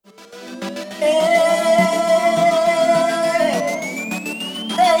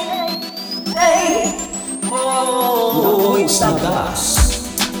the gas.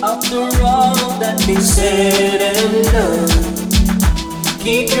 After all that been said and done,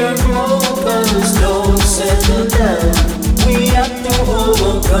 keep your focus, don't settle down. We have to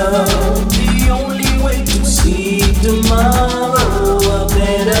overcome. The only way to see tomorrow, a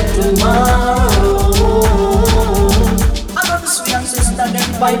better tomorrow. I know the sweet sister them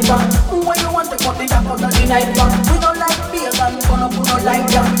fight back. When you want to cut it up out of the night back, we don't like beer and we gonna put no like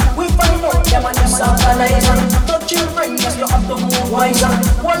that. We find out them and them organizer. The children, yes, you have to move wiser.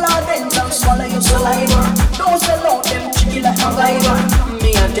 While our dents and swallow your saliva. Don't sell out them chicken like a giver.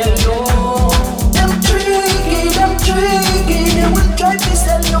 Me I tell you, them tricky, them tricky. They will try to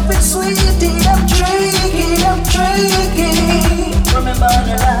sell you big sweetie. Them tricky, them tricky. Remember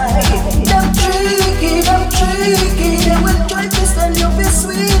the lie. Them tricky, them tricky. They will try to sell you big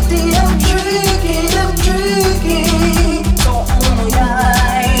sweetie. Them tricky, them tricky. So yeah.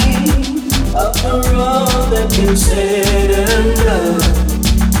 After all that been said and done,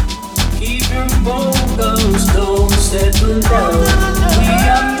 keep your focus, don't settle down. We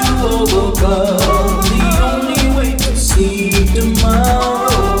have to overcome. The only way to see tomorrow,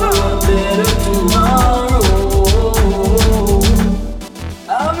 a better tomorrow.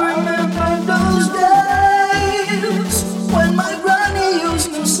 I remember those days when my granny used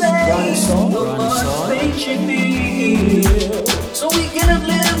to say, "How much pain she feel, so we can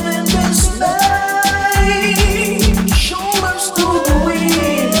live in this life." Shoulders to the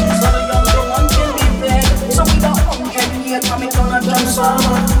wind, so the younger one can be fed. So we got 100 years coming on a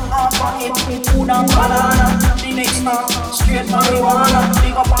transformer. Half of it food and banana. The next man straight marijuana.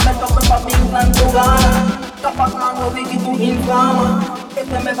 Big up on the top of England to Ghana. Top of man will make it to informer. If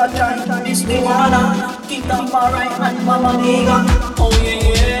them ever try this they wanna keep them far right and mama nigga. Oh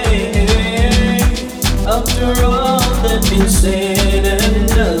yeah. After all that been said and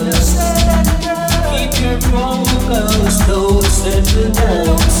done, keep your focus, don't settle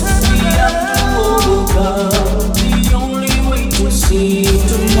down. We have to overcome. The only way to see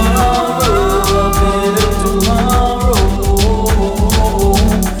tomorrow, a better tomorrow.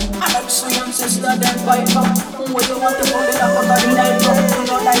 I like sweet and sister that fight back. When you want to hold it up on the night from, you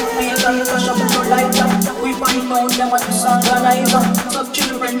don't like me, you push up your light up. We find out them at the organizer. Some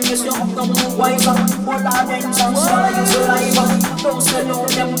children, yes, you have to move wiser. What are them and swallow your saliva. Don't sell out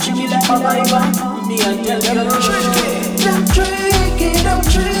them chicken like a viber. Me and tell you, them tricky, them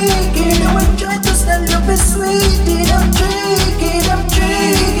tricky. They will try to sell you be sweetie. Them tricky, them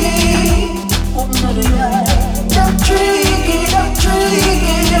tricky. Open the eye. Them tricky, them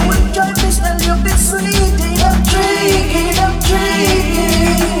tricky. They will try to sell you be sweetie. Them tricky, them tricky.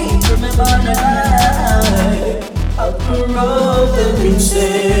 Remember the night. After all that been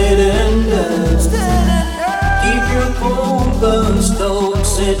said and done, keep your focus, don't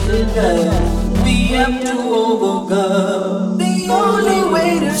settle down. We have to overcome. The only